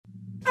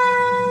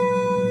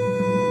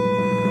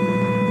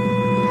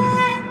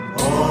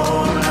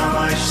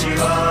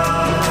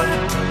शिवाय,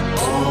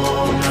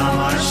 ओम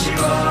नमः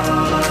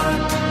शिवाय,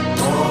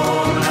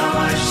 ओम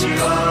नमः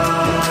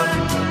शिवाय,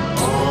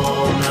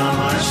 ओम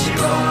नमः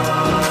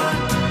शिवाय।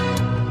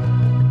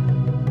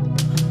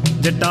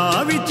 जटा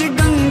विच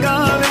गंगा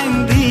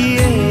वहंदी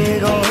ए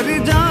गौर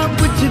जा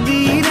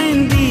पुछदी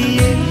रहिंदी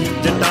ए,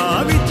 जटा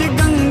विच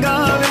गंगा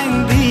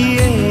वहंदी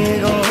ए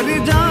गौर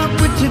जा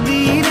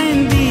पुछदी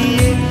रहिंदी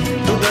ए।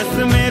 तू दस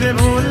मेरे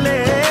भोले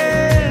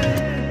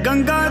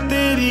गंगा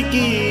तेरी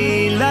की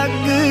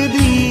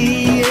लगदी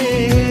ए,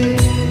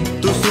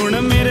 तू सुन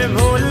मेरे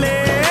भोले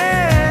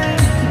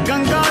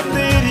गंगा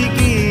तेरी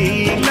की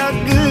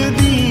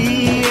लगदी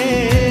ए।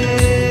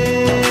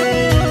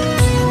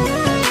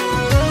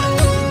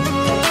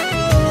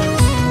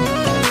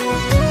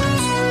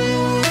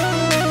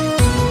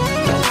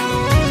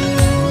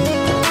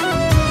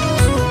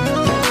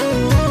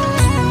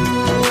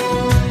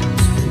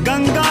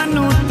 गंगा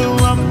नू तू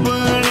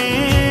अपने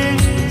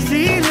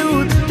सिर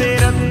उत्ते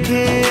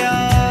रखे आ,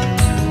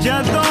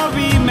 जदों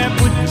भी मैं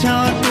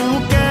पुछां तू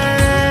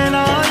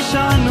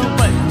कैलाशां नू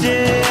भज्जे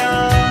आ।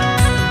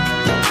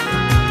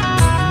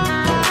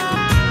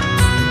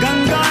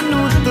 गंगा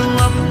नू तू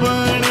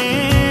अपने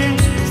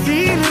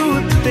सिर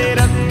उत्ते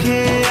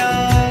रखे आ,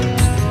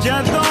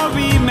 जदों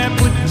भी मैं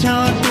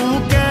पुछां तू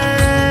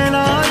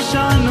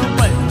कैलाशां नू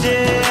भज्जे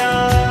आ।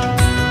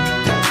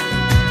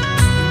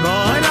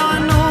 गौरां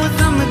नू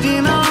समझ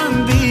ना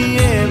आंदी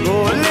ए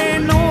भोले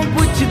नू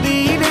पुछदी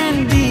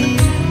रहिंदी,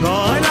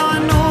 गौरां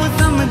नू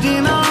समझ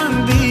ना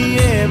आंदी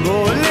ए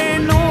भोले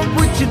नू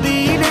पुछदी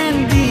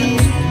रहिंदी।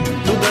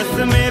 तू दस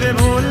मेरे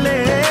भोले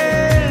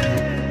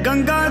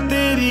गंगा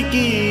तेरी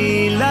की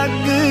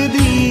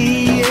लगदी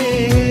ए,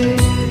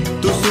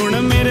 तू सुन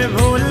मेरे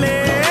भोले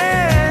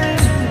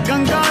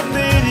गंगा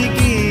तेरी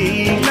की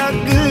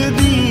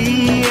लगदी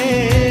ए।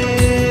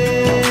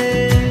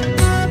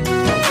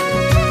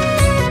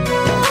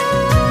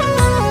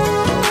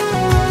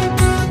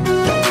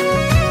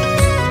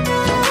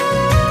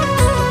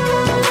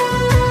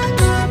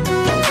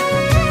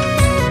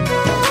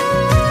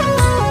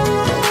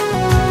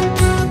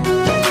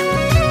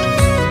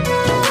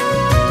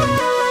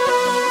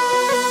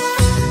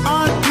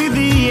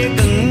 आखदी ए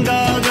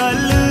गंगा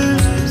गल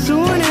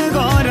सुन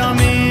गौरा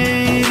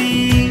मेरी,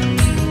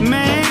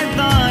 मैं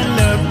तां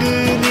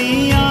लगदी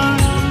आं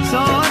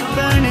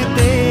सौतन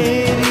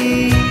तेरी।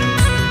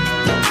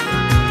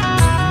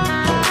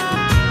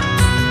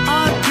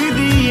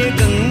 आखदी ए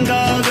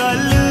गंगा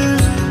गल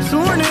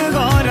सुन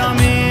गौरा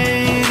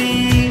मेरी,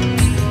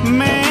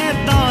 मैं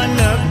तां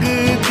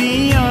लगदी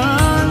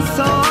आं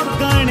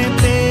सौतन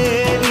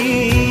तेरी।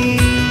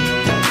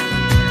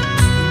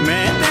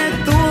 मैं ते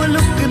तू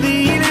लुकदी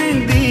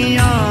रहिंदी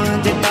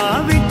आं जटा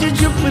विच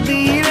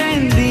छुपदी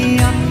रहिंदी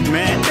आं,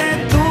 मैं ते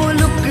तू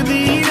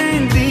लुकदी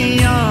रहिंदी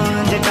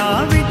आं जटा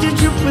विच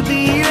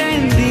छुपदी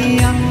रहिंदी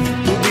आं।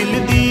 तू दिल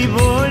दी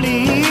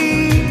भोली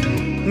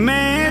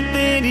मैं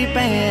तेरी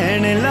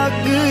भैन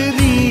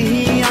लगदी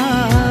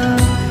आं,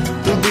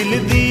 तू दिल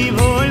दी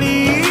भोली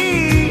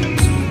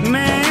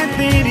मैं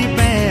तेरी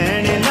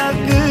भैन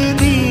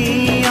लगदी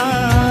आं।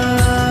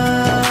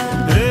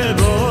 रे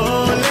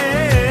भोले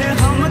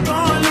हम तो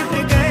लुट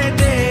गए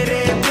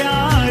तेरे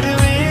प्यार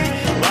में,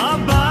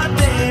 बाबा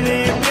तेरे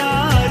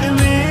प्यार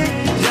में,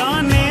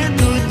 जाने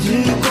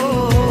तुझको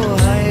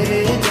है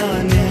रे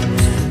जाने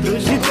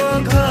तुझको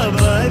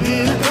खबर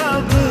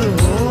कब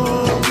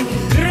होगी।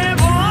 रे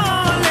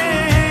भोले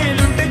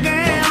लुट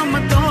गए हम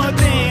तो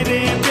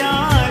तेरे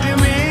प्यार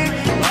में,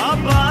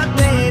 बाबा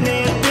तेरे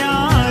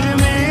प्यार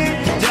में,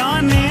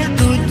 जाने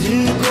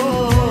तुझको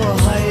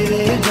है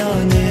रे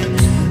जाने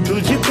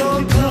तुझको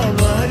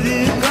खबर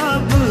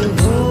कब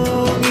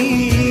होगी।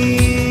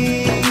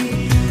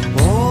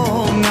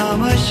 ओम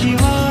नमः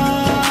शिवाय।